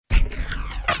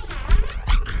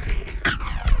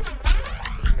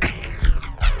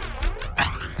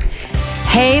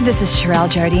Hey, this is Sherelle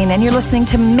Jardine, and you're listening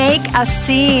to Make a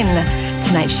Scene.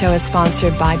 Tonight's show is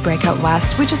sponsored by Breakout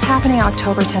West, which is happening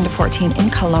October 10 to 14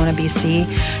 in Kelowna, BC.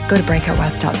 Go to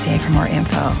breakoutwest.ca for more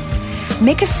info.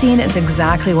 Make a Scene is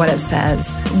exactly what it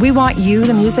says. We want you,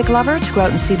 the music lover, to go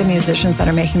out and see the musicians that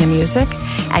are making the music,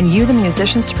 and you, the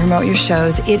musicians, to promote your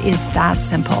shows. It is that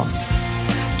simple.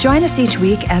 Join us each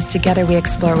week as together we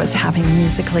explore what's happening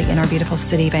musically in our beautiful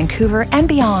city, Vancouver, and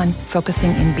beyond,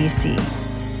 focusing in BC.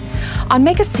 On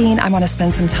Make a Scene, I want to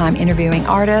spend some time interviewing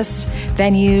artists,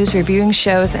 venues, reviewing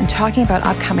shows, and talking about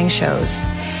upcoming shows.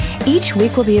 Each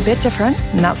week will be a bit different,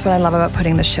 and that's what I love about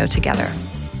putting the show together.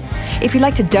 If you'd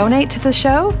like to donate to the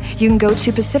show, you can go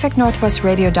to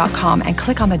pacificnorthwestradio.com and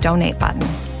click on the donate button.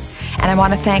 And I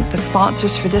want to thank the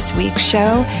sponsors for this week's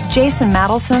show, Jason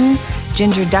Madelson,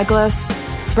 Ginger Douglas,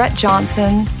 Brett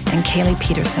Johnson, and Kaylee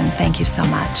Peterson. Thank you so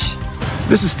much.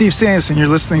 This is Steve Sanis, and you're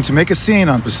listening to Make a Scene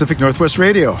on Pacific Northwest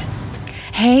Radio.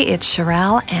 Hey, it's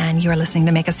Sherelle, and you're listening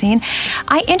to Make a Scene.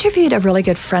 I interviewed a really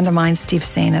good friend of mine, Steve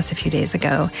Sanis, a few days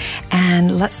ago,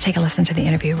 and let's take a listen to the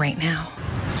interview right now.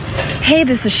 Hey,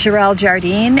 this is Sherelle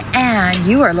Jardine, and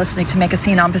you are listening to Make a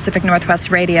Scene on Pacific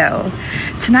Northwest Radio.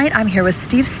 Tonight, I'm here with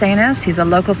Steve Sanis. He's a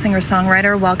local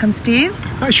singer-songwriter. Welcome, Steve.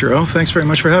 Hi, Sherelle. Thanks very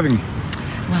much for having me.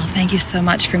 Well, thank you so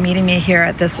much for meeting me here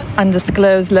at this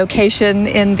undisclosed location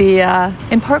in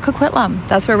Port Coquitlam.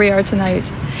 That's where we are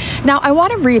tonight. Now, I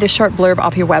want to read a short blurb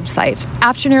off your website.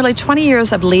 After nearly 20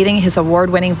 years of leading his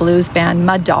award-winning blues band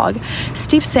Mud Dog,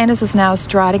 Steve Sanis is now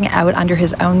striding out under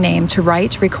his own name to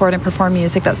write, record, and perform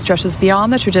music that stretches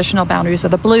beyond the traditional boundaries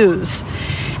of the blues.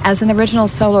 As an original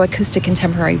solo acoustic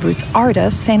contemporary roots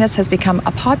artist, Sanis has become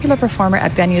a popular performer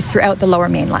at venues throughout the Lower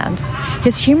Mainland.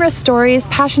 His humorous stories,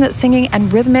 passionate singing,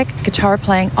 and rhythmic guitar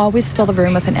playing always fill the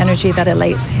room with an energy that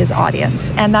elates his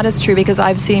audience. And that is true because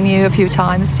I've seen you a few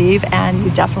times, Steve, and you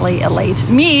definitely elate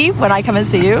me when I come and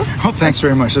see you. Oh, thanks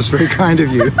very much. That's very kind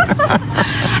of you.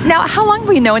 Now, how long have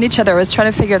we known each other? I was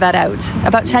trying to figure that out.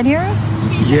 About 10 years?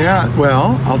 Yeah,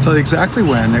 well, I'll tell you exactly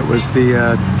when. It was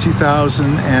the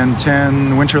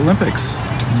 2010 Winter Olympics.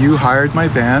 You hired my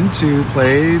band to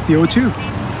play the O2.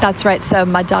 That's right. So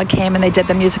Mud Dog came and they did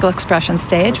the musical expression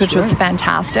stage, which was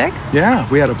fantastic. Yeah,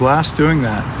 we had a blast doing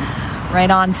that.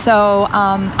 Right on. So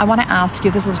I want to ask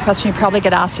you, this is a question you probably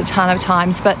get asked a ton of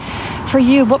times, but for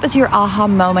you, what was your aha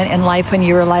moment in life when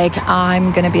you were like,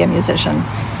 I'm going to be a musician?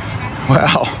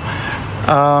 Well,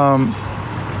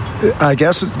 I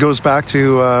guess it goes back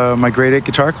to my grade 8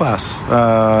 guitar class,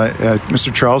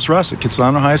 Mr. Charles Russ at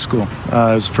Kitsilano High School. It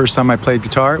was the first time I played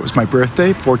guitar. It was my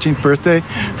birthday, 14th birthday.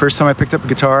 First time I picked up a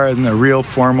guitar in a real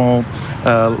formal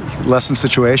lesson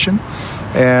situation.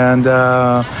 And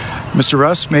Mr.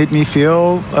 Russ made me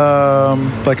feel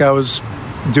like I was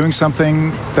doing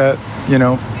something that,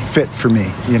 fit for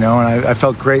me, and I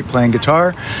felt great playing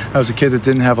guitar. I was a kid that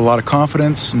didn't have a lot of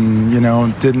confidence and,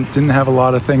 didn't have a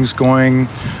lot of things going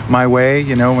my way,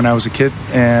 when I was a kid.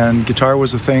 And guitar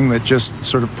was the thing that just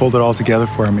sort of pulled it all together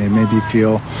for me. It made me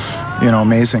feel,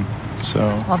 amazing. So,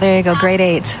 well, there you go, grade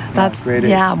 8. That's grade 8.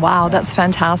 Yeah, wow, that's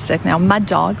fantastic. Now, Mud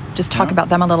Dog, just talk about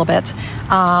them a little bit.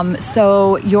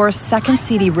 So your second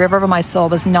CD, River of My Soul,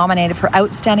 was nominated for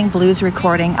Outstanding Blues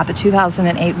Recording at the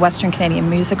 2008 Western Canadian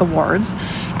Music Awards.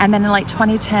 And then in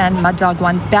 2010, Mud Dog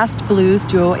won Best Blues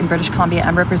Duo in British Columbia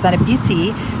and represented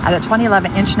BC at the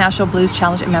 2011 International Blues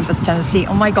Challenge in Memphis, Tennessee.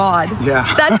 Oh my God.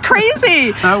 Yeah. That's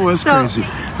crazy. That was crazy.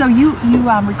 So you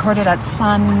recorded at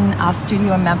Sun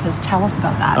Studio in Memphis. Tell us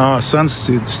about that. Oh, Sun's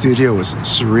studio was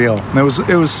surreal.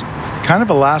 It was kind of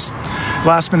a last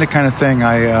minute kind of thing.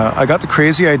 I got the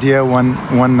crazy idea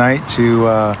one night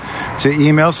to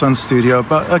email Sun Studio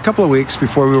about a couple of weeks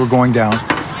before we were going down,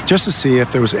 just to see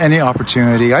if there was any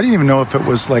opportunity. I didn't even know if it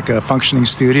was like a functioning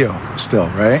studio still,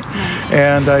 right?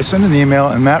 And I sent an email,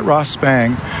 and Matt Ross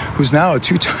Spang, who's now a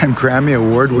 2-time Grammy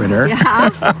Award winner,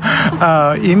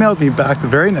 emailed me back the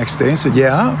very next day and said,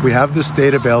 yeah, we have this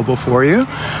date available for you.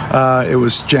 It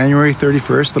was January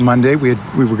 31st, the Monday. We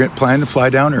were planning to fly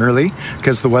down early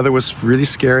because the weather was really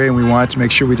scary and we wanted to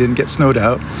make sure we didn't get snowed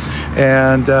out.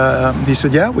 And he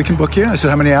said, yeah, we can book you. I said,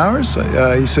 how many hours?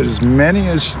 He said, as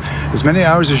many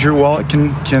hours as your wallet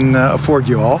can afford,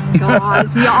 you all.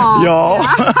 God, y'all.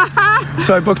 Yeah.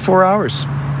 So I booked 4 hours.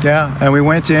 Yeah, and we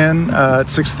went in at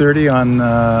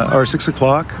 6:30 or 6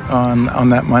 o'clock on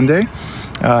that Monday.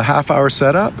 Half-hour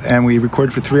setup, and we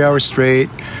recorded for 3 hours straight,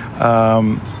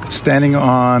 standing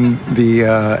on the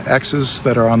X's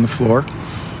that are on the floor.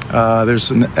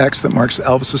 There's an X that marks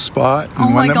Elvis's spot,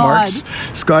 and one that marks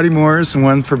Scotty Moore's, and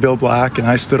one for Bill Black. And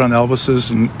I stood on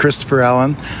Elvis's, and Christopher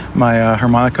Allen, my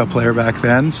harmonica player back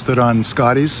then, stood on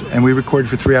Scotty's, and we recorded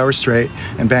for 3 hours straight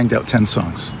and banged out 10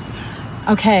 songs.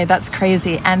 Okay, that's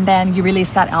crazy. And then you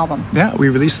released that album. Yeah, we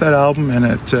released that album, and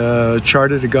it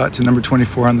charted. It got to number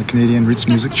 24 on the Canadian Roots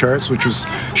Music charts, which was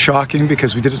shocking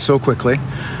because we did it so quickly.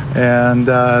 And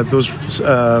those 3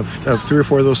 or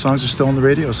 4 of those songs are still on the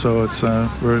radio, so it's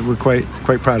we're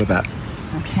quite proud of that.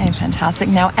 Okay, fantastic.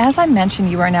 Now, as I mentioned,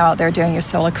 you are now out there doing your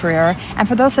solo career. And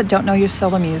for those that don't know your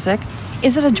solo music,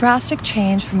 is it a drastic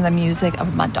change from the music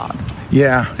of Mud Dog?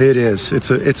 Yeah, it is.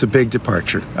 It's a big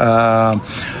departure.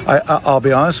 I'll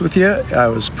be honest with you. I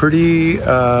was pretty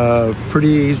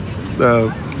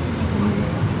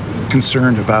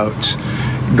concerned about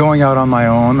going out on my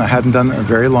own. I hadn't done it in a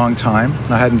very long time.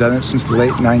 I hadn't done it since the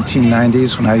late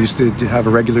 1990s when I used to have a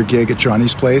regular gig at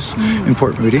Johnny's Place in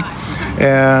Port Moody.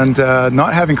 And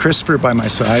not having Christopher by my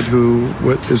side, who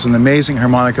is an amazing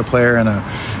harmonica player and an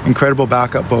incredible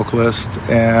backup vocalist,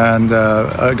 and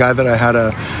a guy that I had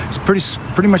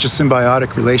pretty much a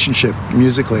symbiotic relationship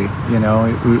musically. You know,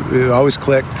 it always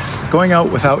clicked. Going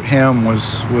out without him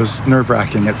was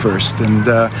nerve-wracking at first, and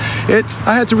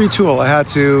I had to retool. I had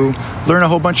to learn a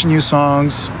whole bunch of new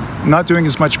songs. Not doing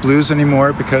as much blues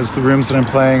anymore because the rooms that I'm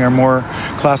playing are more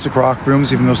classic rock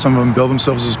rooms, even though some of them bill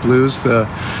themselves as blues. The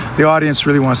audience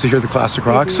really wants to hear the classic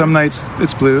rock. Some nights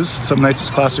it's blues, some nights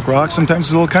it's classic rock, sometimes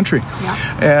it's a little country.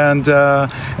 Yeah. And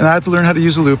I had to learn how to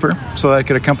use a looper so that I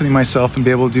could accompany myself and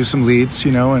be able to do some leads,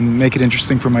 you know, and make it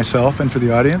interesting for myself and for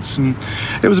the audience. And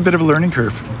it was a bit of a learning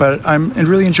curve, but I'm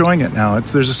really enjoying it now.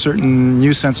 There's a certain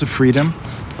new sense of freedom,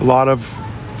 a lot of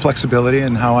flexibility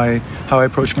in how I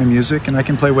approach my music, and I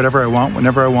can play whatever I want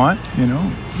whenever I want, you know.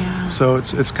 Yeah. So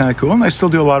it's kind of cool, and I still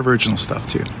do a lot of original stuff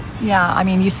too. Yeah, I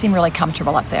mean, you seem really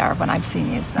comfortable up there when I've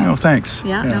seen you. So. No, thanks.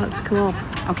 Yeah, no, it's cool.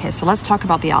 Okay, so let's talk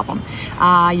about the album.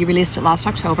 You released it last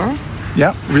October.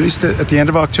 Yeah, released it at the end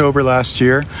of October last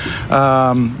year.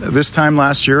 This time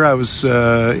last year, I was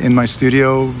in my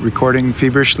studio recording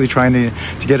feverishly, trying to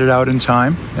get it out in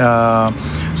time.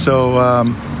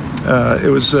 It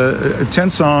was 10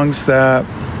 songs that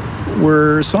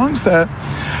were songs that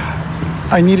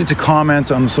I needed to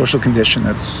comment on the social condition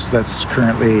that's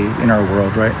currently in our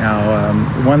world right now.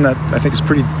 One that I think is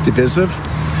pretty divisive,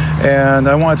 and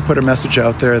I wanted to put a message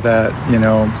out there that, you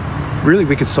know, really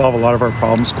we could solve a lot of our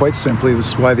problems quite simply. This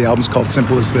is why the album's called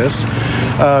Simple As This.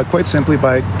 Quite simply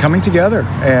by coming together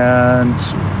and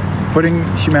putting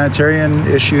humanitarian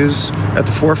issues at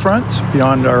the forefront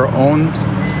beyond our own,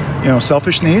 you know,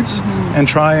 selfish needs, and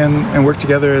try and work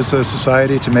together as a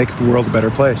society to make the world a better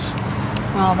place.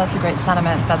 Well, that's a great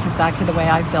sentiment. That's exactly the way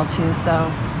I feel too.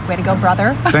 So, way to go,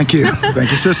 brother. Thank you. Thank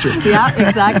you, sister. Yeah,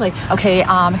 exactly. Okay,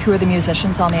 who are the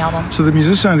musicians on the album? So the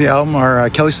musicians on the album are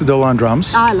Kelly Stadola on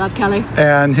drums. Oh, I love Kelly.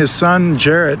 And his son,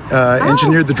 Jarrett,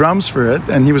 engineered the drums for it,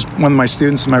 and he was one of my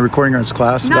students in my recording arts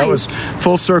class. Nice. That was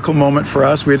full circle moment for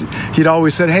us. He'd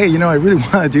always said, hey, you know, I really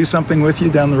want to do something with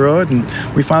you down the road, and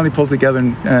we finally pulled together,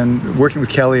 and working with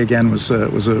Kelly again was a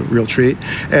real treat.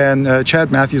 And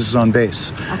Chad Matthews is on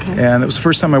bass. Okay. And it was the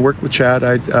first time I worked with Chad.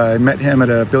 I met him at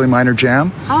a Billy Miner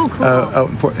jam. Oh, cool.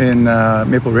 Out in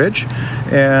Maple Ridge,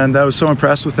 and I was so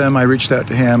impressed with him. I reached out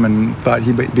to him and thought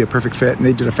he'd be a perfect fit, and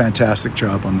they did a fantastic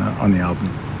job on the album.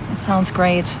 It sounds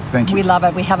great. Thank you. We love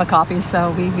it. We have a copy,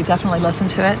 so we definitely listen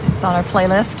to it. It's on our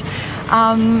playlist.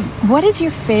 What is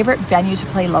your favorite venue to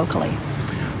play locally?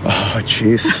 Oh,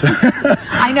 jeez.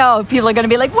 I know people are going to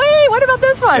be like, wait, what about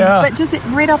this one? Yeah. But just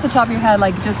right off the top of your head,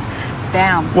 like just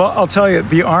bam. Well, I'll tell you,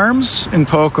 the Arms in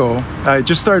Poco, I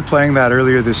just started playing that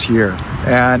earlier this year,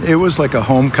 and it was like a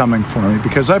homecoming for me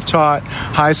because I've taught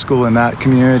high school in that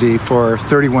community for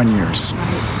 31 years.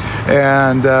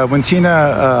 And when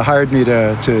Tina hired me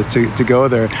to go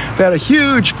there, they had a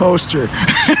huge poster.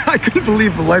 I couldn't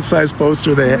believe the life-size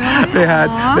poster they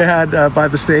had by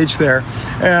the stage there.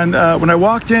 And when I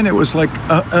walked in, it was like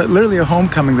literally a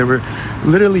homecoming. There were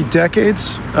literally 3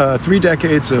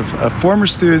 decades of former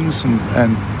students and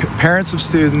parents of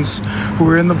students who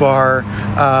were in the bar,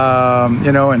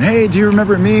 you know, and hey, do you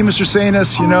remember me, Mr.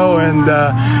 Sanus? You know, and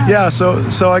yeah,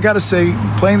 so I got to say,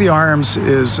 playing the Arms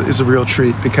is a real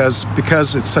treat because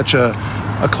it's such a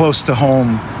close to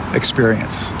home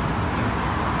experience.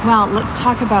 Well, let's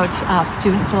talk about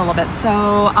students a little bit.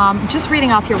 So just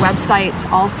reading off your website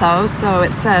also, so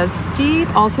it says, Steve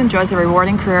also enjoys a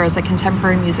rewarding career as a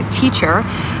contemporary music teacher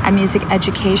and music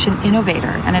education innovator.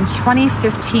 And in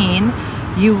 2015,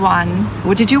 you won.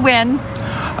 What did you win?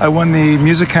 I won the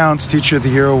Music Counts Teacher of the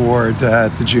Year Award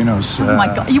at the Junos. Oh my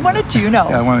God, you won a Juno?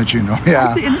 Yeah, I won a Juno.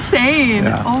 Yeah. That's insane.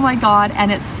 Yeah. Oh my God.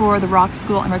 And it's for the Rock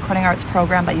School and Recording Arts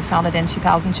program that you founded in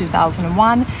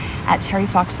 2000-2001 at Terry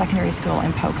Fox Secondary School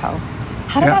in Poco.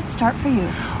 How did that start for you?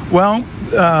 Well,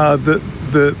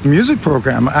 the music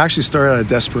program actually started out of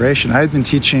desperation. I had been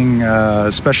teaching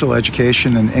special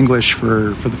education and English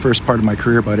for the first part of my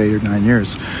career, about 8 or 9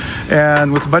 years.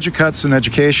 And with the budget cuts in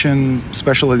education,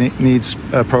 special needs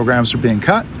programs were being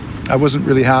cut. I wasn't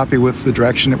really happy with the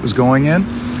direction it was going in.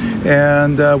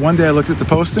 And one day I looked at the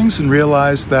postings and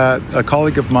realized that a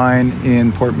colleague of mine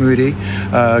in Port Moody,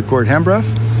 Gord Hembrough,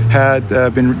 had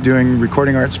been doing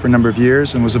recording arts for a number of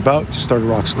years and was about to start a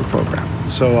rock school program.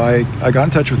 So I got in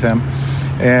touch with him,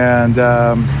 and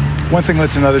one thing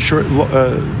led to another.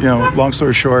 Long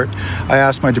story short, I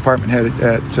asked my department head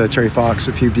at Terry Fox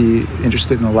if he'd be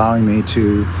interested in allowing me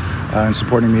to and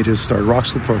supporting me to start a rock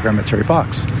school program at Terry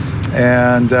Fox,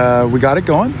 and we got it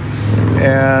going.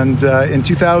 And in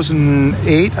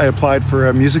 2008, I applied for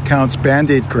a Music Counts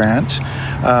Band-Aid grant.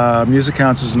 Music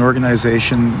Counts is an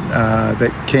organization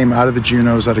that came out of the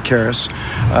Junos, out of Caris,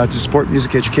 to support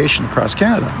music education across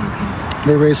Canada. Okay.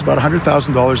 They raise about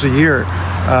 $100,000 a year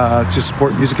to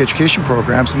support music education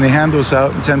programs, and they hand those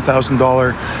out in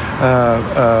 $10,000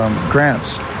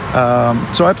 grants.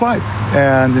 So I applied,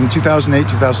 and in 2008,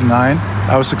 2009,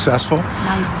 I was successful.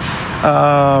 Nice.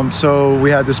 So we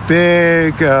had this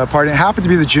big party. It happened to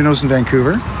be the Junos in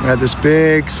Vancouver. We had this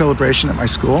big celebration at my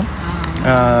school.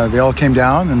 They all came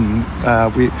down, and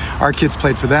our kids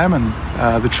played for them, and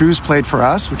the Trews played for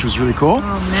us, which was really cool.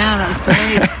 Oh man, that was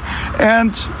great.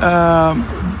 And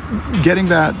getting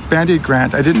that Band-Aid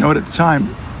grant, I didn't know it at the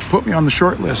time, put me on the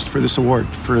short list for this award,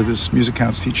 for this Music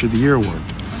Counts Teacher of the Year award.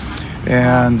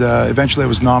 And eventually I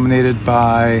was nominated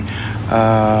by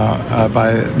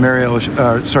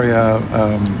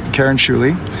Karen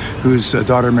Shuley, whose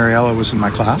daughter Mariella was in my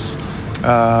class.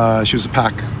 She was a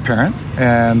PAC parent.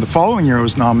 And the following year I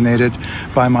was nominated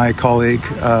by my colleague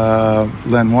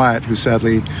Len Wyatt, who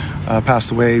sadly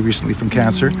passed away recently from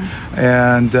cancer. Mm-hmm.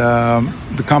 And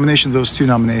the combination of those two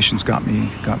nominations got me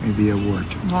the award.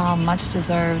 Well, much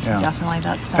deserved. Yeah. Definitely.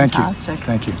 That's fantastic.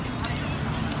 Thank you.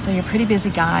 So you're a pretty busy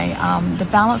guy. The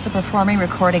balance of performing,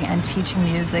 recording, and teaching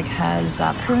music has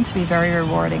proven to be very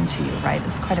rewarding to you, right?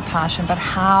 It's quite a passion, but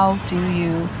how do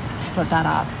you split that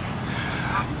up?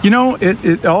 You know,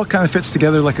 it all kind of fits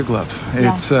together like a glove.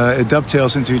 Yeah. It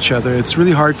dovetails into each other. It's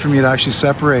really hard for me to actually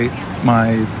separate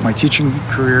my teaching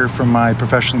career from my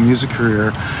professional music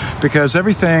career, because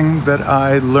everything that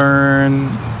I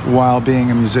learn while being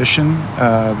a musician,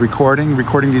 recording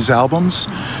these albums,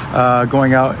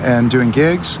 going out and doing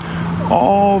gigs,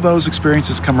 all those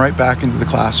experiences come right back into the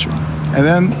classroom. And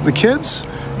then the kids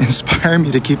inspire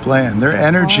me to keep playing. Their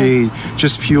energy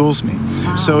just fuels me.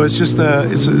 Wow. So it's just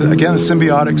again a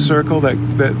symbiotic circle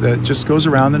that just goes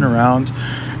around and around,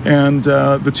 and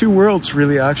the two worlds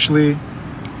really actually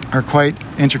are quite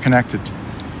interconnected.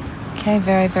 Okay,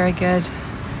 very, very good.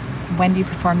 When do you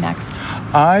perform next?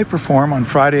 I perform on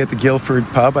Friday at the Guildford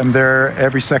Pub. I'm there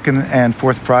every second and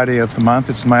fourth Friday of the month.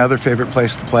 It's my other favorite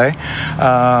place to play.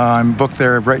 I'm booked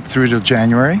there right through to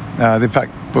January. They, in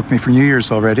fact, booked me for New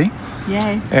Year's already.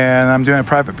 Yay. And I'm doing a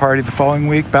private party the following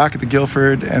week back at the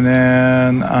Guildford, and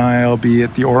then I'll be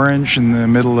at the Orange in the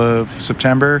middle of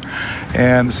September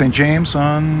and the St. James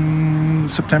on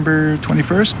September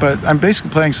 21st. But I'm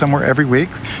basically playing somewhere every week.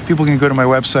 People can go to my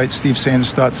website,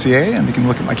 stevesainis.ca, and they can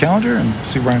look at my calendar and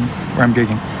see where I'm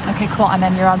gigging. Okay, cool. And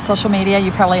then you're on social media.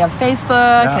 You probably have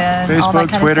Facebook and Facebook, all that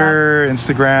kind Twitter, of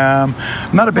stuff. Instagram.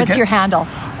 Not a big. What's your handle?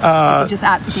 Is it just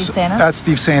at Steve Sainis? At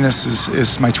Steve Sainis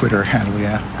is my Twitter handle,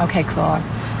 yeah. Okay, cool.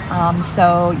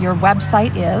 So your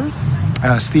website is?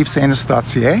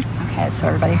 stevesainis.ca. Okay, so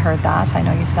everybody heard that. I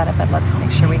know you said it, but let's make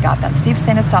sure we got that.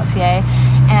 stevesainis.ca.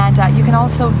 And you can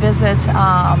also visit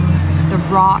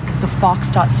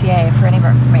therockthefox.ca for any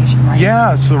more information, right?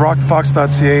 Yeah, so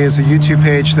therockthefox.ca is a YouTube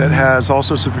page that has all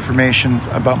sorts of information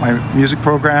about my music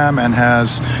program and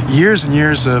has years and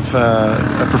years of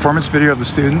a performance video of the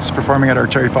students performing at our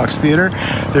Terry Fox Theatre.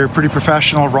 They're pretty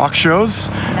professional rock shows.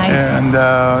 Nice. And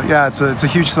it's a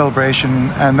huge celebration.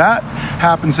 And that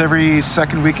happens every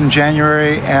second week in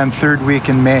January and third week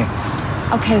in May.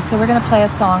 Okay, so we're going to play a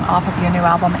song off of your new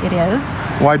album, It Is.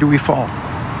 Why Do We Fall?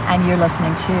 And you're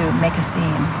listening to Make a Scene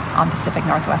on Pacific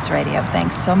Northwest Radio.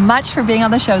 Thanks so much for being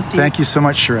on the show, Steve. Thank you so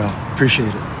much, Sherelle. Appreciate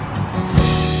it.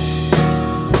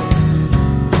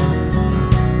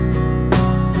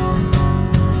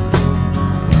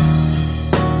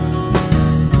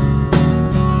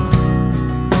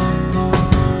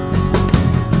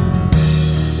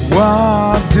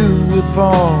 Why do we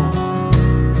fall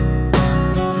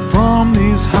from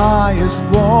these highest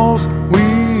walls?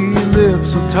 We live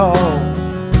so tall,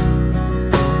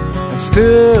 and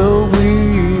still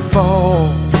we fall.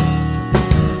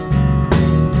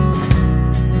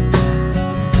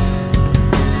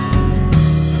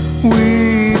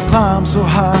 We climb so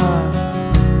high,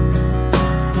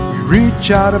 we reach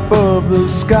out above the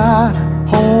sky,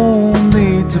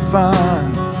 only to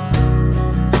find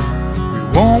we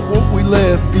want what we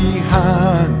left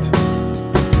behind.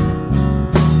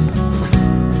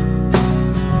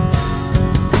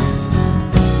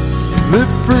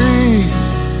 Live free,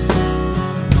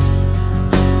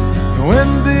 no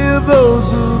envy of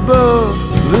those above.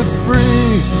 Live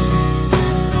free,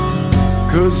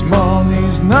 'cause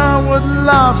money's not what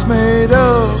life's made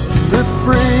of. Live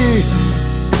free,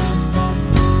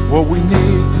 what we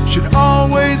need should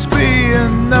always be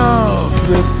enough.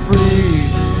 Live free,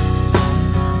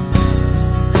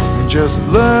 and just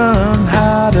learn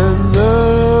how to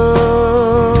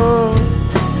love.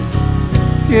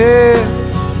 Yeah,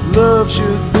 love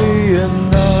should be enough.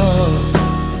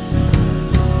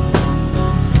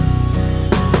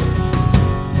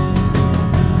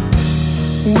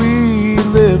 We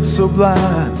live so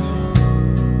blind,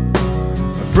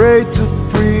 afraid to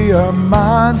free our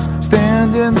minds,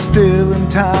 standing still in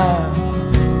time,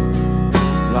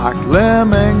 like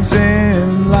lemmings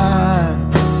in line.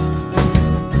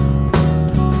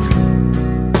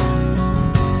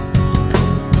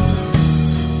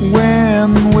 When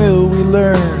will we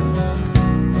learn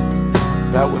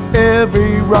that with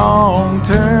every wrong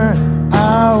turn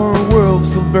our world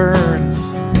still burns?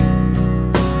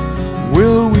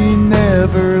 Will we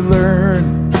never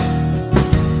learn?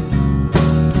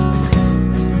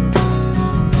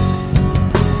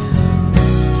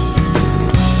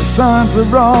 The signs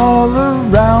are all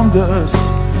around us,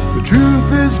 the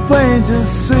truth is plain to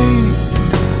see.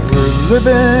 We're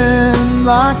living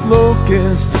like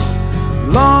locusts,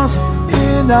 lost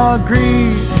in our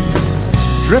greed,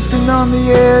 drifting on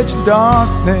the edge of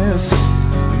darkness,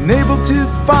 unable to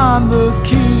find the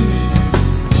key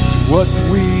to what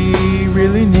we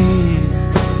really need.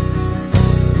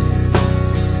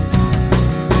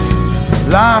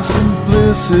 Life's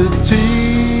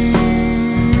simplicity,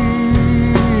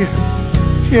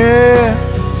 yeah,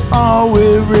 it's all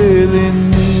we really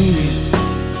need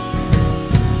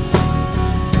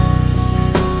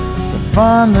to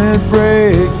finally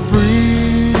break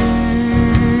free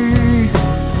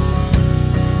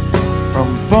from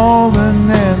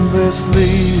falling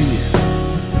endlessly.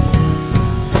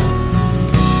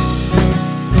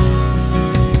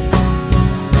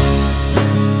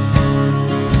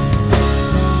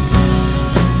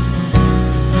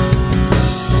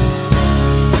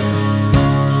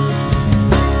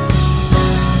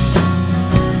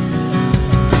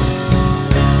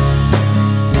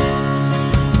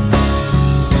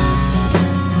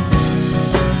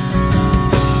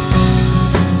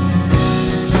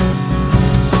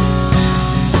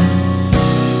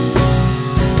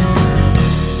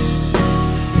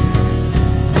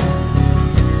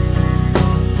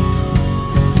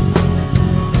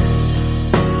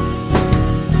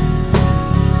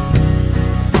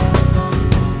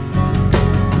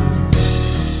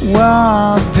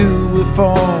 Why do we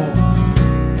fall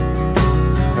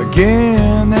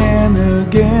again and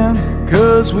again?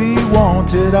 'Cause we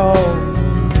want it all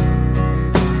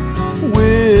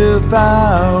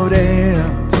without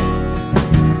end.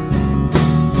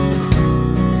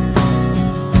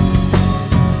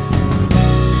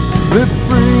 Live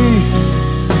free,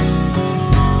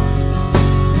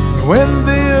 no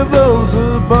envy of those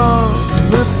above.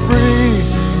 Live free,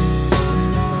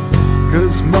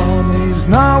 'cause money's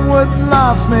not what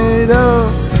life's made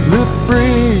of. Live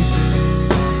free,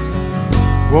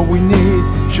 what we need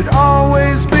should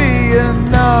always be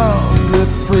enough.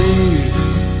 Live free,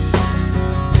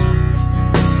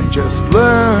 and just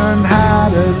learn how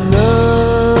to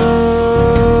love.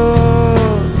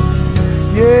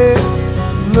 Yeah,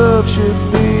 love should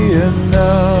be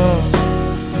enough.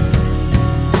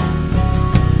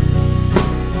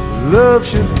 Love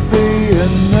should be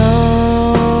enough.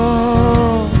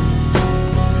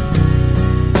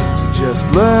 Just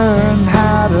learn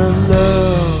how to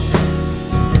love.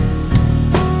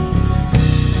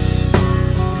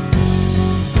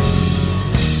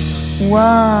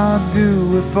 Why do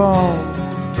we fall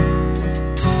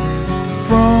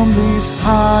from these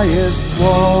highest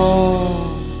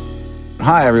walls?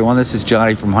 Hi everyone, this is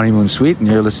Johnny from Honeymoon Suite and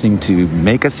you're listening to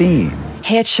Make a Scene.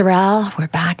 Hey, it's Sherelle. We're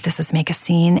back. This is Make a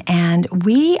Scene, and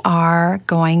we are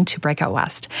going to Breakout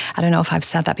West. I don't know if I've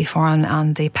said that before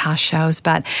on the past shows,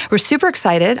 but we're super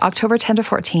excited. October 10 to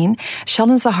 14,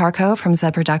 Sheldon Zaharko from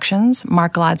Zed Productions,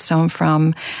 Mark Gladstone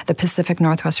from the Pacific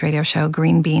Northwest radio show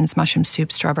Green Beans, Mushroom Soup,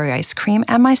 Strawberry Ice Cream,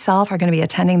 and myself are going to be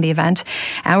attending the event,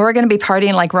 and we're going to be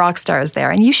partying like rock stars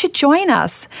there, and you should join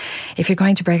us. If you're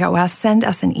going to Breakout West, send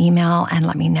us an email and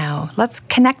let me know. Let's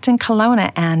connect in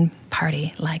Kelowna and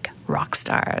party like rock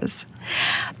stars.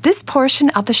 This portion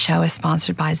of the show is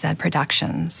sponsored by Zed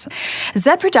Productions.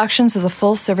 Zed Productions is a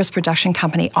full-service production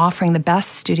company offering the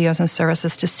best studios and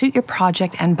services to suit your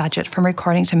project and budget, from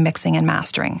recording to mixing and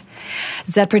mastering.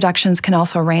 Zed Productions can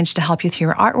also arrange to help you through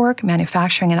your artwork,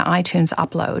 manufacturing, and iTunes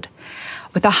upload.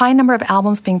 With a high number of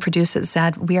albums being produced at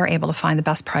Zed, we are able to find the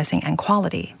best pricing and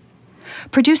quality.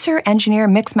 Producer, engineer,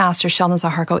 mixmaster Sheldon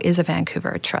Zaharko is a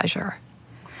Vancouver treasure.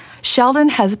 Sheldon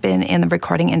has been in the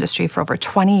recording industry for over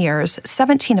 20 years,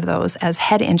 17 of those as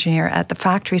head engineer at the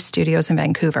Factory Studios in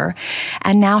Vancouver,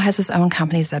 and now has his own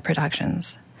company, Zed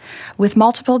Productions. With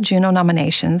multiple Juno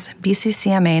nominations,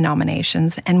 BCCMA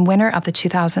nominations, and winner of the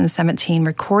 2017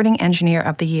 Recording Engineer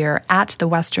of the Year at the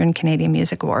Western Canadian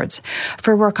Music Awards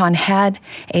for work on Head,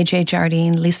 AJ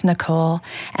Jardine, Lisa Nicole,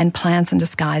 and Plans and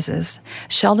Disguises,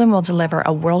 Sheldon will deliver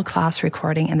a world-class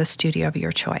recording in the studio of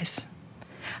your choice.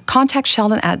 Contact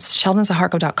Sheldon at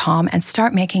sheldonzaharko.com and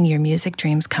start making your music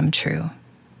dreams come true.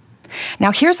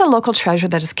 Now, here's a local treasure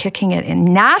that is kicking it in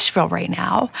Nashville right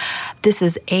now. This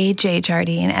is AJ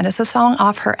Jardine, and it's a song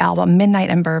off her album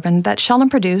Midnight and Bourbon that Sheldon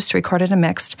produced, recorded, and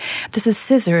mixed. This is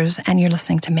Scissors, and you're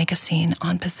listening to Make a Scene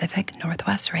on Pacific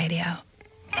Northwest Radio.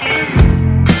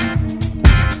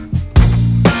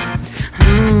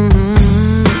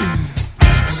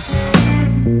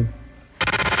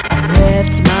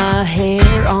 Left my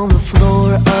hair on the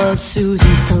floor of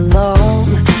Susie's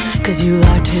salon, 'cause you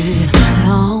liked it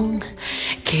long.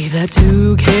 Gave that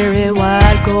 2-carat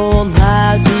white gold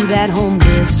lie to that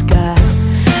homeless guy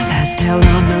passed out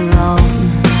on the lawn.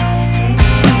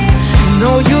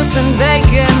 No use in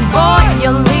begging, boy,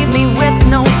 you leave me with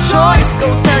no choice.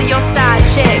 Go tell your side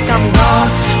chick I'm gone,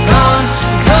 gone,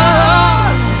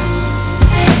 gone.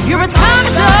 You're a time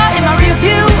in my rear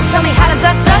view. Tell me, how does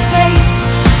that dust taste?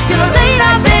 You're the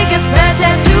late-night Vegas bad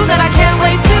tattoo that I can't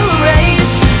wait to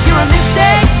erase. You're a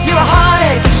mistake, you're a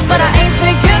heartache, but I ain't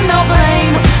taking no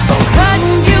blame for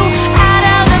cutting you out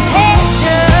of the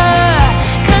picture.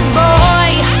 'Cause boy,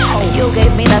 you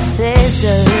gave me the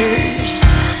scissors.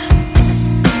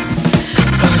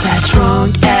 Took that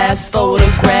drunk-ass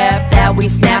photograph that we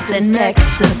snapped in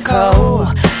Mexico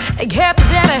and kept the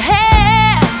better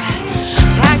half.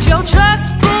 Packed your truck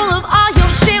full of all your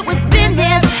shit with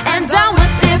business and done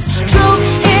with this. Drove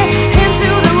it into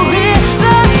the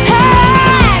river.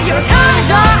 Hey, you're a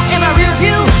Commodore in my rear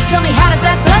view. Tell me, how does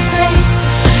that dust taste?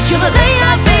 You're the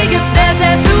late-night Vegas bad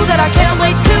tattoo that I can't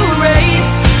wait to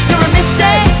erase. You're a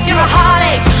mistake, you're a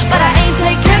heartache, but I ain't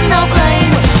taking no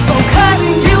blame for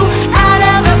cutting you out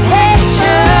of the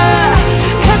picture.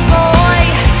 'Cause boy,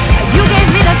 you gave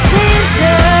me the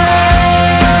scissors.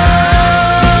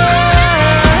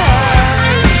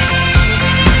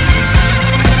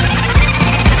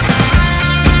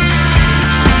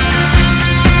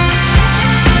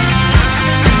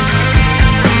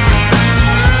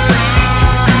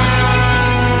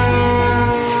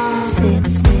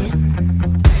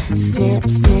 Snip,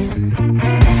 snip,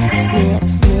 snip,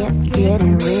 snip,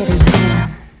 getting rid of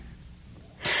him.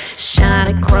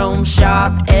 Shiny chrome,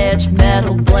 sharp edge,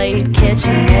 metal blade,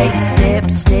 KitchenAid, snip,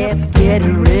 snip,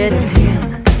 getting rid of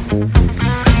him.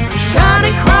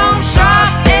 Shiny chrome,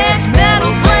 sharp edge,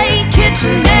 metal blade,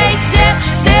 KitchenAid, snip,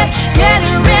 snip,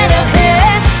 getting rid of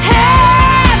him.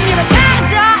 Hey, you're a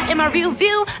tiny in my rear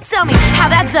view. Tell me, how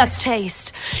that does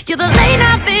taste. You're the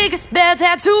late-night Vegas bad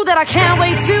tattoo that I can't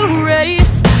wait to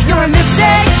erase. You're a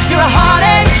mistake, you're a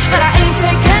heartache, but I ain't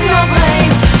taking no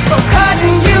blame for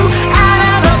cutting you out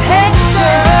of the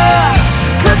picture.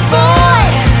 'Cause boy,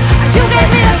 you gave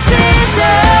me the scissors.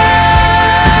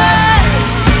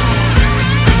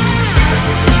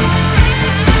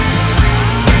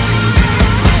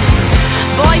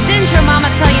 Boy, didn't your mama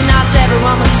tell you not to ever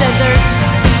run with scissors?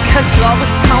 'Cause you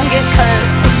always don't get cut.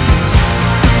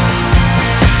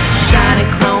 Shiny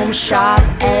chrome, sharp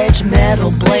edge,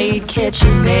 metal blade,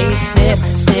 KitchenAid, snip,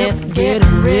 snip,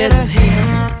 getting rid of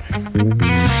him.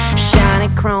 Shiny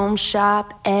chrome,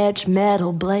 sharp edge,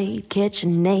 metal blade,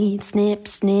 KitchenAid, snip,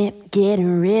 snip,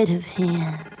 getting rid of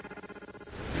him.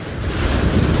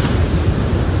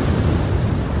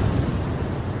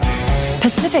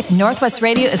 Pacific Pacific Northwest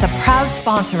Radio is a proud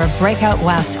sponsor of Breakout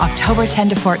West, October 10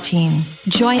 to 14.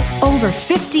 Join over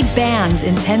 50 bands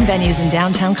in 10 venues in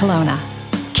downtown Kelowna.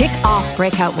 Kick off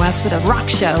Breakout West with a rock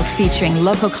show featuring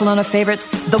local Kelowna favorites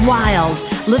The Wild,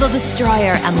 Little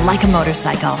Destroyer, and Like a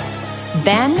Motorcycle.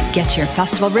 Then get your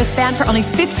festival wristband for only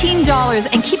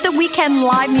 $15 and keep the weekend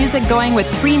live music going with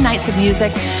 3 nights of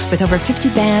music with over 50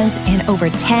 bands in over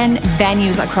 10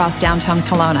 venues across downtown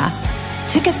Kelowna.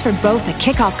 Tickets for both the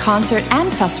kickoff concert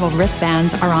and festival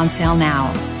wristbands are on sale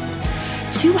now.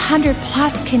 200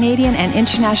 plus Canadian and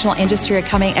international industry are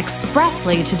coming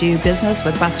expressly to do business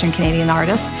with Western Canadian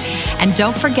artists. And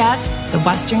don't forget the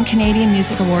Western Canadian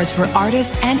Music Awards, where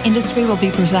artists and industry will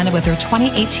be presented with their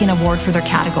 2018 award for their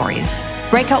categories.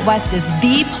 Breakout West is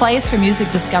the place for music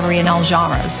discovery in all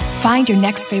genres. Find your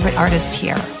next favorite artist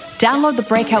here. Download the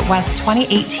Breakout West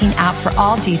 2018 app for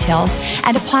all details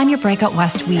and to plan your Breakout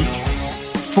West week.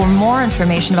 For more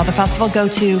information about the festival, go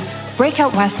to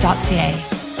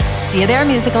breakoutwest.ca. See you there,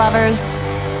 music lovers.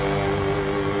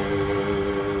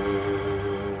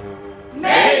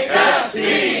 Make a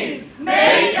scene!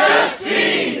 Make a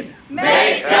scene!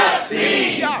 Make a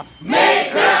scene!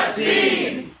 Make a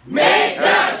scene! Make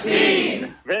a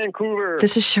scene! Vancouver.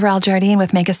 This is Sherelle Jardine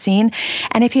with Make a Scene.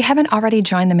 And if you haven't already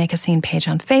joined the Make a Scene page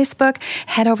on Facebook,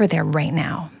 head over there right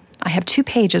now. I have 2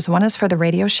 pages. One is for the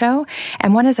radio show,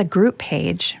 and one is a group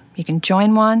page. You can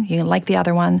join one, you can like the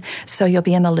other one, so you'll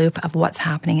be in the loop of what's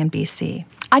happening in BC.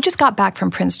 I just got back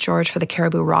from Prince George for the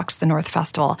Caribou Rocks the North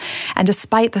Festival, and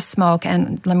despite the smoke,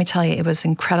 and let me tell you, it was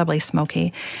incredibly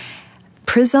smoky,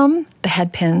 Prism, the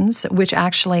Headpins, which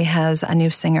actually has a new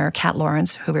singer, Kat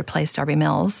Lawrence, who replaced Darby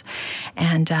Mills.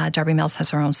 And Darby Mills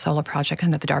has her own solo project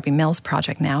under the Darby Mills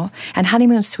Project now. And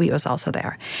Honeymoon Suite was also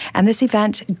there. And this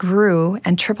event grew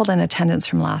and tripled in attendance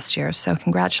from last year. So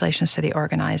congratulations to the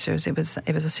organizers. It was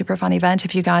a super fun event.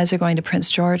 If you guys are going to Prince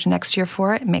George next year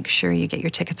for it, make sure you get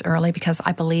your tickets early because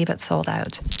I believe it's sold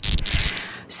out.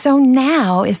 So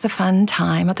now is the fun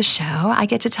time of the show. I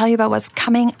get to tell you about what's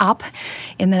coming up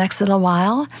in the next little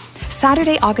while.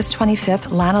 Saturday, August 25th,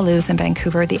 Lana Lou's in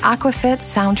Vancouver, the Aquafit,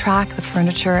 Soundtrack, The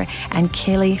Furniture, and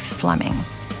Kaylee Fleming.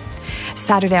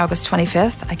 Saturday, August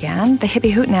 25th, again, the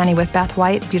Hippie Hootenanny with Beth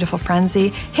White, Beautiful Frenzy,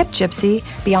 Hip Gypsy,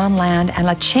 Beyond Land, and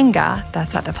La Chinga,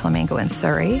 that's at the Flamingo in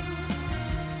Surrey.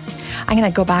 I'm going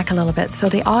to go back a little bit. So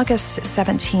the August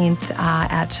 17th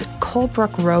at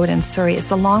Colebrook Road in Surrey is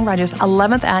the Long Riders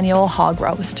 11th Annual Hog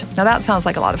Roast. Now that sounds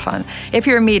like a lot of fun. If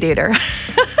you're a meat eater,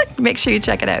 make sure you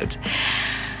check it out.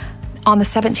 On the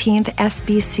 17th,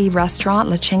 SBC Restaurant,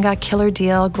 La Chinga, Killer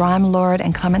Deal, Grime Lord,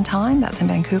 and Clementine. That's in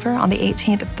Vancouver. On the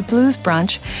 18th, the Blues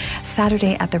Brunch,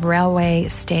 Saturday at the Railway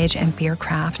Stage and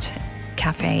Beercraft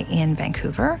Cafe in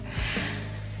Vancouver.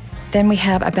 Then we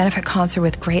have a benefit concert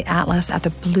with Great Atlas at the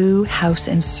Blue House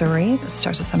in Surrey. That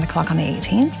starts at 7 o'clock on the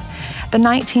 18th. The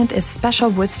 19th is Special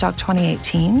Woodstock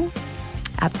 2018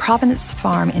 at Providence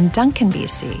Farm in Duncan,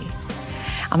 BC.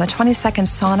 On the 22nd,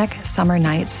 Sonic Summer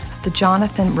Nights, the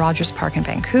Jonathan Rogers Park in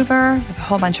Vancouver, with a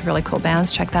whole bunch of really cool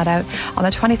bands. Check that out. On the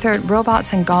 23rd,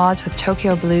 Robots and Gods with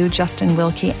Tokyo Blue, Justin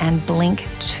Wilkie, and Blink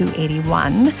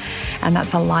 281. And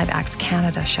that's a Live Acts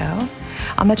Canada show.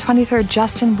 On the 23rd,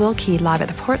 Justin Wilkie live at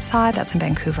the Portside. That's in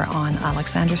Vancouver on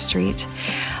Alexander Street.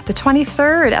 The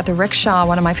 23rd at the Rickshaw,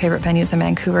 one of my favorite venues in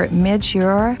Vancouver,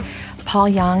 Mid-Year, Paul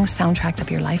Young Soundtrack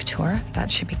of Your Life Tour. That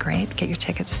should be great. Get your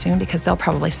tickets soon because they'll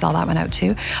probably sell that one out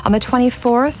too. On the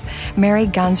 24th, Mary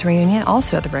Gunn's Reunion,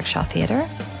 also at the Rickshaw Theatre.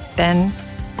 Then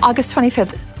August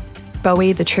 25th,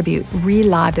 Bowie, The Tribute,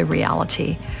 Relive the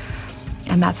Reality.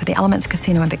 And that's at the Elements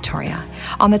Casino in Victoria.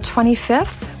 On the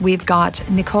 25th, we've got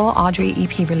Nicole Audrey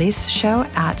EP release show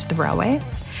at the Railway.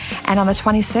 And on the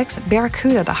 26th,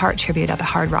 Barracuda, the Heart Tribute at the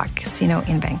Hard Rock Casino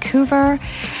in Vancouver.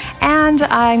 And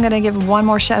I'm going to give one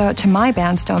more shout out to my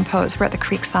band, Stone Poets. We're at the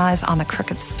Creekside on the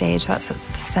Crooked Stage. That's at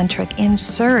the Centric in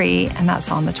Surrey, and that's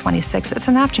on the 26th. It's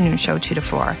an afternoon show, 2 to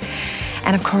 4.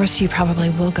 And of course, you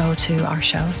probably will go to our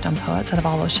show, Stone Poets, out of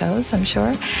all those shows, I'm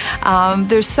sure.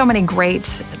 There's so many great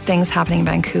things happening in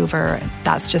Vancouver.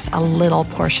 That's just a little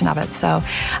portion of it. So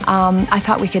I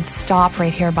thought we could stop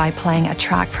right here by playing a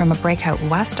track from a Breakout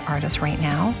West artist right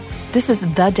now. This is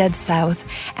The Dead South,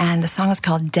 and the song is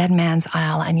called Dead Man's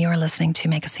Isle, and you are listening to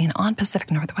Make a Scene on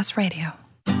Pacific Northwest Radio.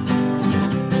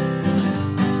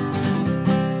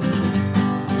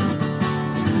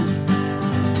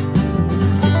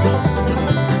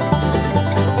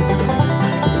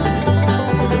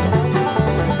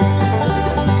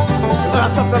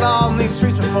 I've slept along these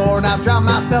streets before, and I've drowned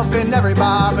myself in every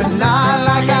bar, but not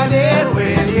like I did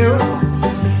with you.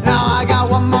 Now I got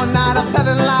one more night of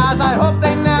telling lies. I hope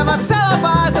they never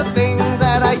televise the things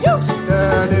that I used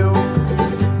to do.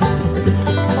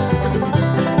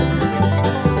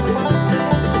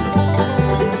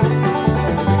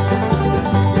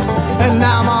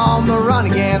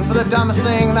 dumbest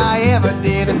thing that I ever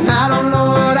did, and I don't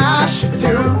know what I should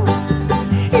do.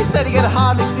 He said he could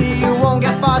hardly see, you won't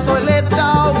get far, so he let the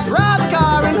dog drive the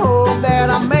car and hope that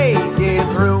I may get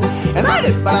through. And I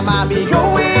did, but I might be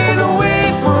going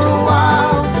away for a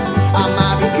while. I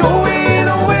might be going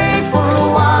away for a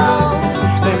while.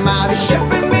 They might be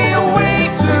shipping me away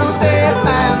to Dead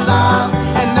Man's Isle.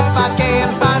 And if I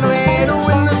can't find a way to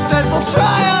win this dreadful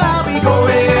trial, I'll be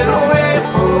going away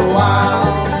for a while.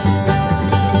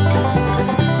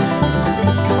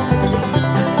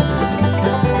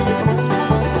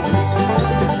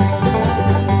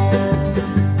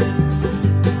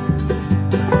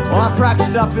 Well, I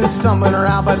practiced up and stumbling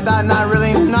around, but that night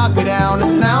really knocked me down,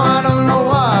 and now I don't know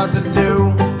what to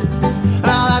do.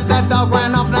 Now that dog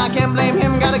ran off, and I can't blame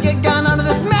him. Gotta get gone out of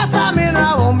this mess I'm in, or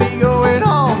I won't be going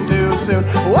home too soon.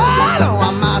 Why don't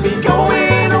I might be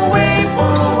going away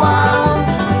for a while.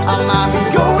 I might be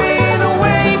going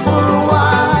away for a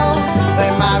while.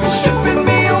 They might be shipping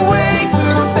me away to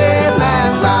Dead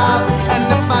Man's Isle. And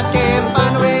if I can't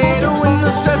find a way to win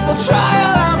this dreadful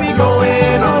trial, I'll be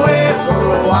going away for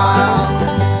a while.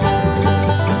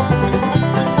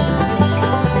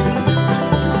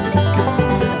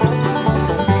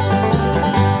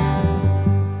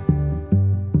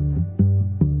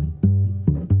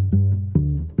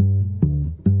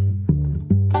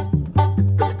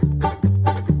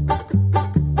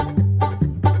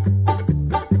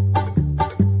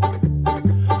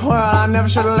 I never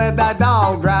should have let that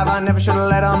dog drive. I never should have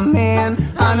let him in.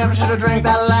 I never should have drank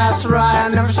that last rye. I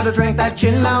never should have drank that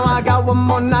gin. Now I got one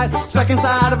more night stuck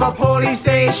inside of a police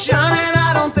station, and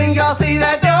I don't think I'll see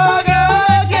that dog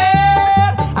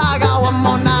again. I got one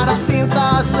more night. I've seen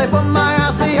stars. They put my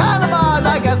ass behind the bars.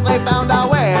 I guess they found out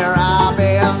where I've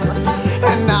been.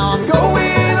 And now I'm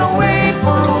going away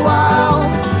for a while.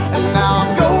 And now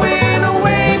I'm going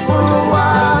away for a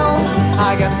while.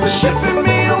 I guess they're shipping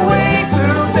me away to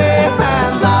Dead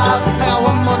Man's Isle. I got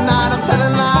one more night of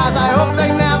telling lies. I hope they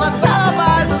never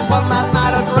televise this one last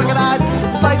night of crooked eyes.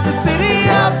 It's like the city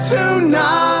of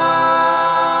tonight.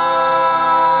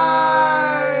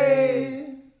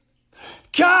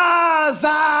 'Cause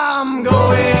I'm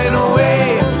going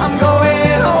away. I'm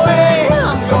going away.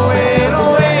 I'm going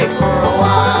away for a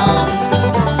while.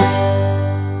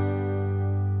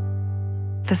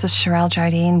 This is Cheryl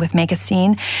Jardine with Make a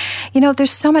Scene. You know,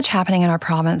 there's so much happening in our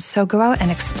province, so go out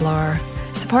and explore.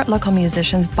 Support local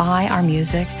musicians, buy our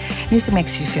music. Music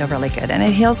makes you feel really good, and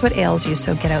it heals what ails you,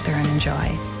 so get out there and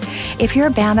enjoy. If you're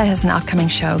a band that has an upcoming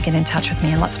show, get in touch with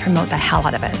me and let's promote the hell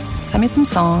out of it. Send me some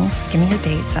songs, give me your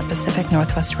dates at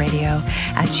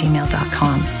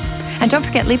pacificnorthwestradio@gmail.com. And don't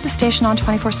forget, leave the station on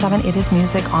 24/7. It is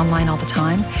music online all the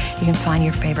time. You can find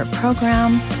your favorite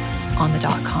program on the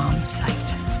 .com site.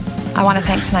 I want to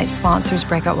thank tonight's sponsors,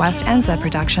 Breakout West and Zed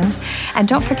Productions. And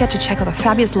don't forget to check out the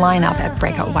fabulous lineup at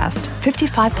Breakout West.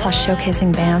 55 plus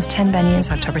showcasing bands, 10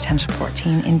 venues, October 10 to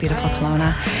 14 in beautiful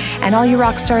Kelowna. And all you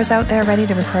rock stars out there ready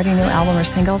to record your new album or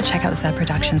single, check out Zed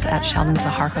Productions at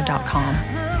sheldonzaharko.com.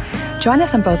 Join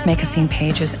us on both Make a Scene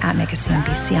pages at Make a Scene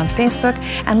BC on Facebook,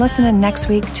 and listen in next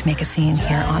week to Make a Scene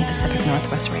here on Pacific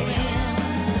Northwest Radio.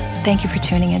 Thank you for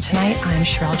tuning in tonight. I'm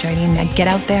Cheryl Jardine. Now get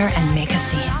out there and make a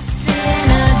scene.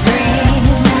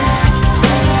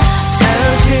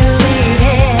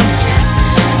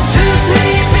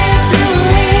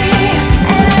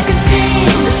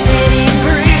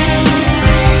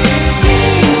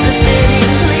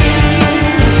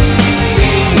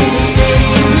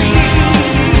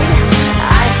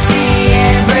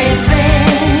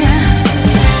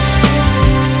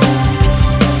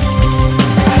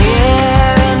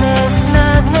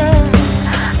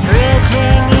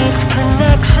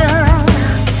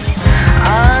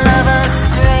 All of us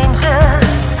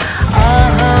strangers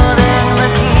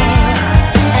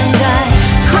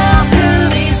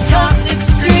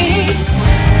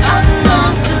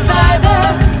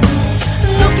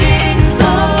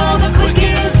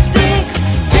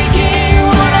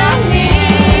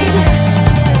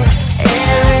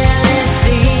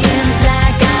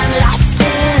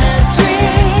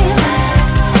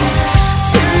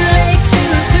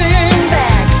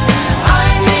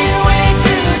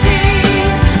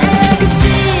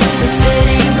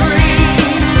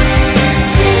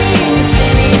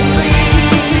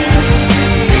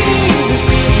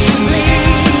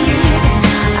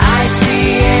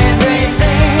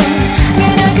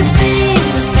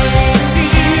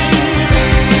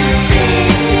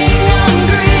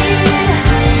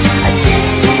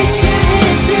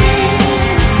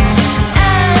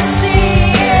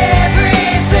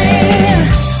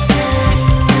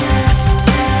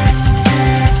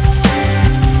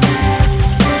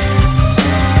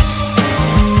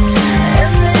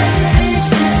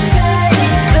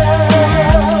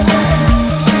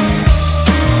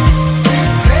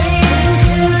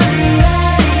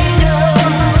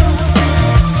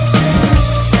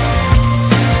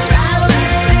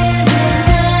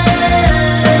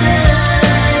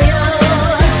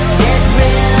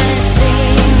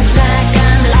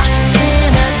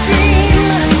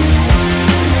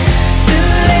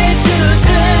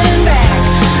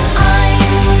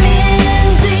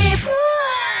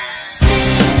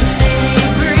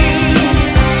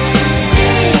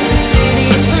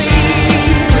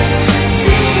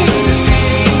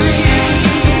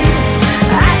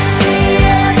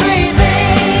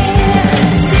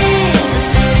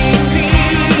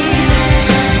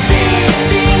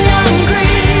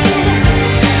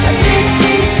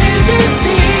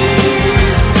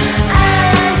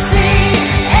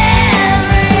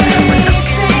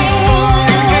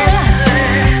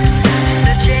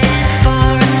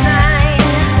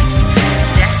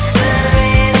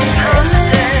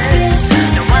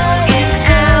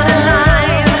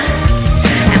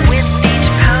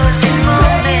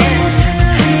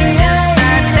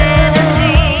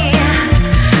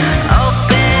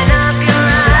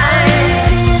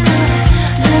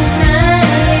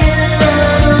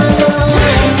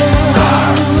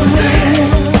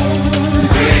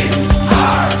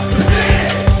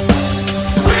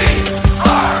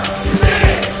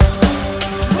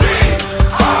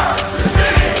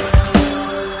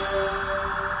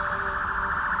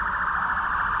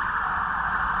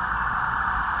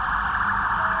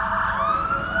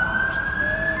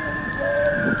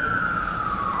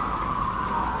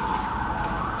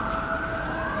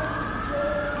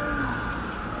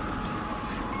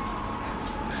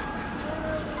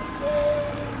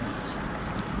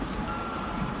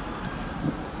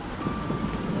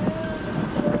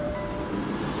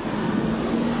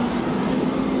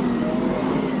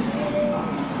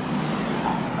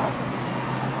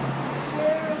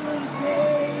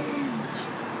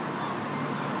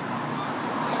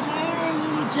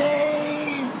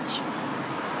change.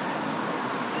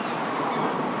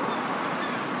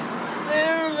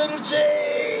 Spare a little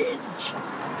change.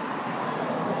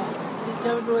 Can you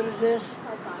tell me what it is?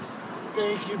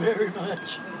 Thank you very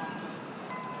much.